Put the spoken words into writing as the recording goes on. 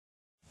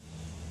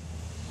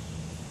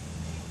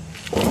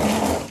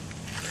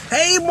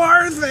Hey,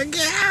 Martha,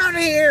 get out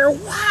here.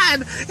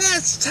 What?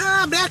 It's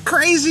Tom. That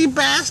crazy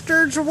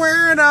bastard's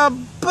wearing a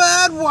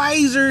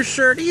Budweiser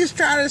shirt. He's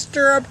trying to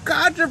stir up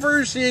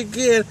controversy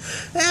again.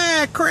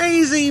 Ah,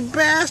 crazy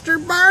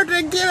bastard.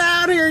 Martha, get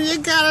out here. You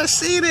gotta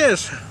see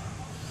this.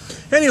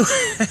 Anyway,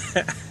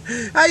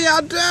 how y'all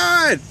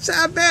doing?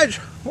 Sam bitch.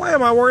 Why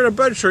am I wearing a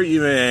Bud shirt,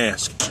 you may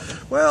ask?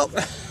 Well,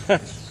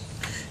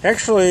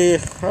 actually,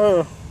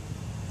 I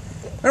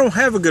don't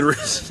have a good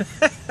reason.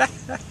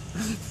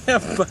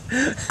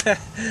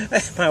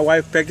 My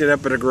wife picked it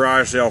up at a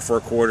garage sale for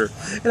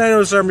 $25. And I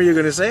know some of you are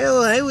going to say,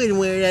 oh, I wouldn't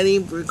wear that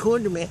even for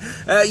 $25, man.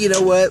 You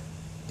know what?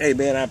 Hey,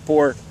 man, I'm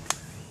poor.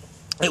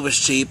 It was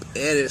cheap,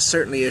 and it's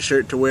certainly a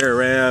shirt to wear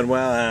around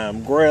while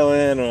I'm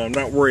grilling, or I'm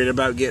not worried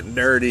about getting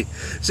dirty.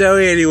 So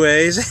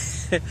anyways,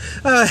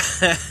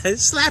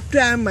 slapped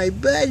on my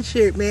Bud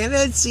shirt, man.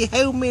 Let's see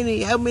how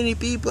many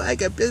people I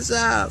can piss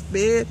off,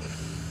 man.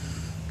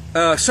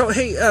 So,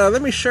 hey,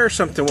 let me share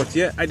something with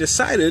you. I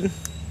decided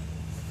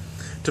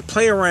to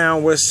play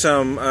around with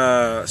some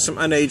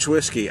unaged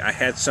whiskey. I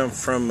had some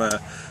from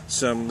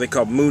some they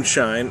call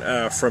Moonshine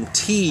from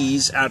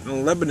Tees out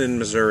in Lebanon,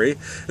 Missouri.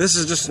 This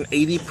is just an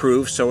 80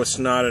 proof, so it's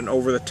not an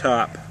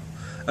over-the-top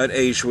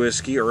unaged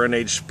whiskey or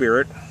unaged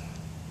spirit.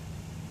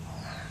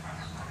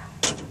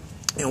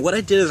 And what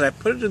I did is I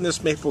put it in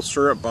this maple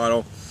syrup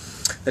bottle.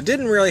 It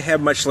didn't really have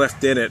much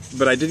left in it,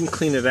 but I didn't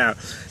clean it out.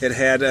 It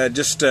had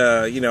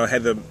you know,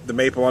 had the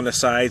maple on the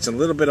sides and a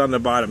little bit on the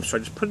bottom. So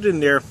I just put it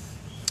in there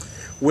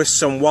with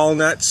some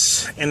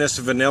walnuts and this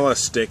vanilla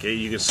stick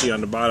you can see on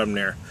the bottom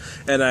there.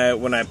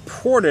 And when I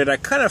poured it, I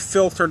kind of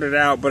filtered it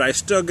out, but I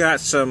still got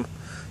some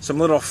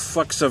little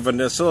flecks of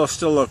vanilla.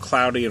 Still a little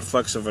cloudy and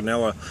flecks of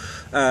vanilla.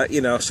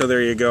 You know, so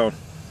there you go.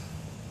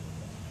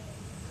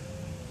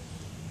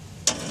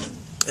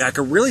 I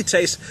could really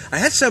taste. I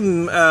had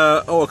some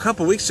a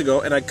couple weeks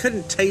ago, and I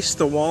couldn't taste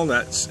the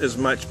walnuts as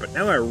much, but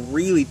now I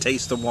really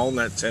taste the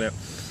walnuts in it.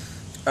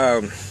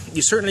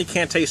 You certainly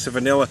can't taste the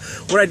vanilla.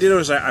 What I did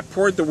was I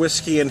poured the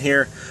whiskey in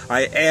here.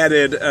 I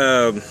added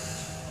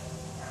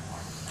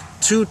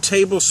 2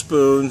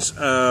 tablespoons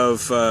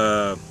of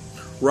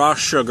raw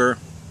sugar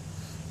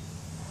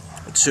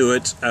to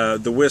it,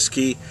 the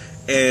whiskey,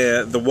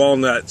 and the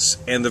walnuts,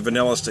 and the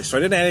vanilla stick. So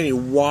I didn't add any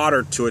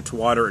water to it to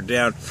water it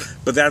down,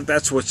 but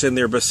that's what's in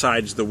there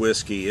besides the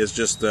whiskey, is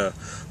just the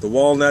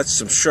walnuts,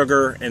 some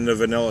sugar, and the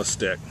vanilla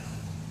stick.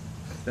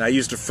 And I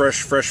used a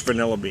fresh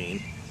vanilla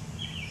bean.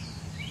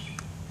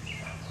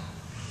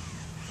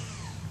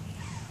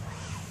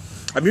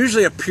 I'm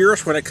usually a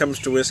purist when it comes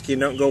to whiskey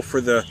and don't go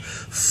for the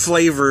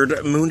flavored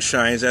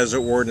moonshines, as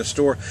it were, in the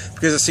store,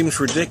 because it seems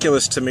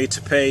ridiculous to me to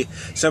pay.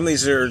 Some of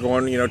these are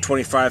going, you know,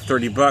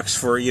 $25-$30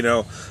 for, you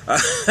know,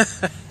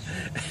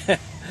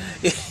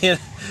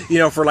 you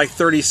know, for like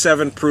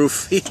 37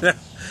 proof. You know,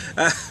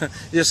 it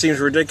just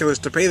seems ridiculous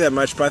to pay that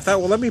much. But I thought,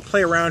 well, let me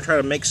play around and try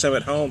to make some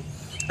at home.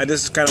 And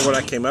this is kind of what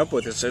I came up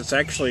with. It's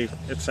actually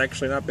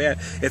not bad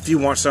if you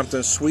want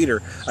something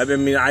sweeter. I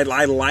mean, I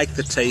like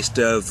the taste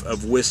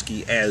of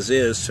whiskey as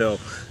is, so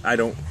I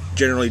don't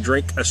generally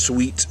drink a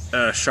sweet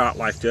shot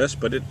like this.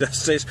 But it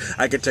does taste.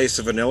 I could taste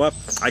the vanilla.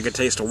 I could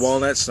taste the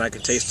walnuts, and I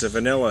could taste the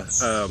vanilla.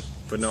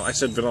 Vanilla. I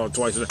said vanilla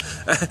twice.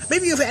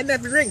 Maybe you've had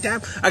enough to drink,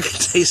 Tom. I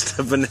could taste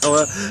the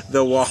vanilla,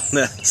 the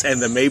walnuts,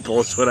 and the maple.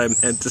 Is what I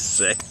meant to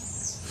say.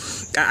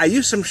 I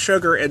used some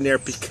sugar in there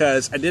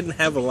because I didn't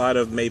have a lot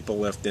of maple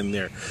left in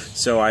there,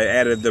 so I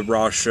added the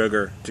raw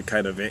sugar to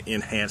kind of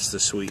enhance the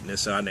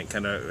sweetness on it,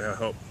 kind of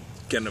help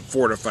kind of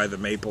fortify the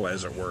maple,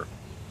 as it were.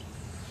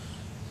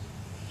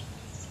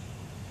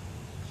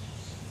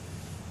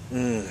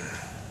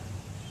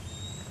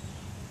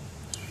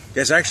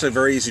 It's actually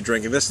very easy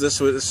drinking. This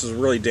is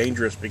really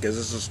dangerous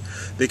because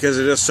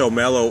it is so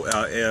mellow,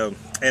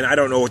 and I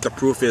don't know what the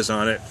proof is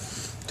on it.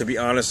 To be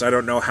honest, I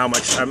don't know how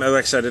much. Like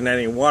I said, I didn't add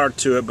any water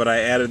to it, but I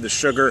added the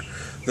sugar,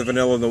 the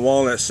vanilla, and the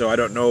walnut, so I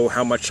don't know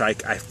how much I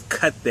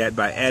cut that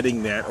by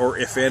adding that, or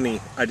if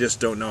any. I just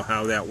don't know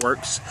how that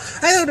works.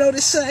 I don't know the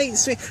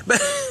science,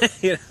 but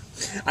you know,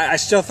 I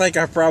still think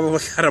I've probably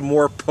got a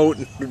more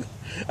potent.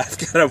 I've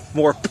got a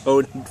more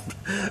potent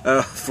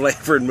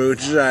flavored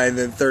moonshine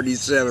than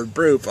 37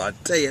 proof. I'll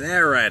tell you that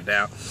right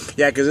now.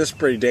 Yeah, because it's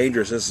pretty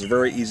dangerous. This is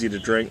very easy to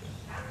drink.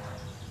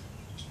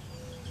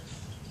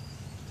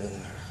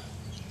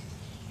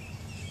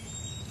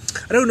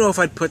 I don't know if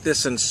I'd put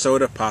this in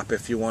soda pop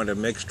if you want a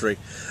mixed drink,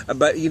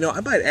 but you know,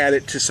 I might add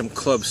it to some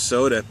club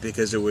soda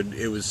because it would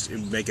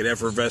make it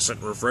effervescent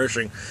and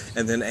refreshing,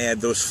 and then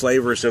add those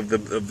flavors of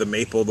the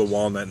maple, the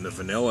walnut, and the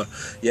vanilla.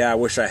 Yeah, I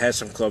wish I had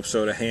some club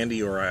soda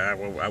handy, or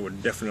I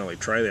would definitely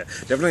try that.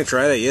 Definitely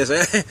try that. Yes,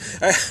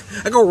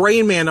 I go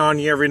Rain Man on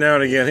you every now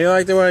and again. You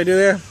like the way I do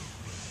that?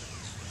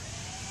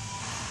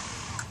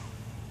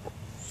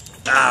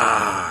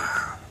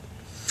 Ah,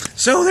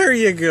 so there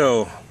you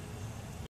go.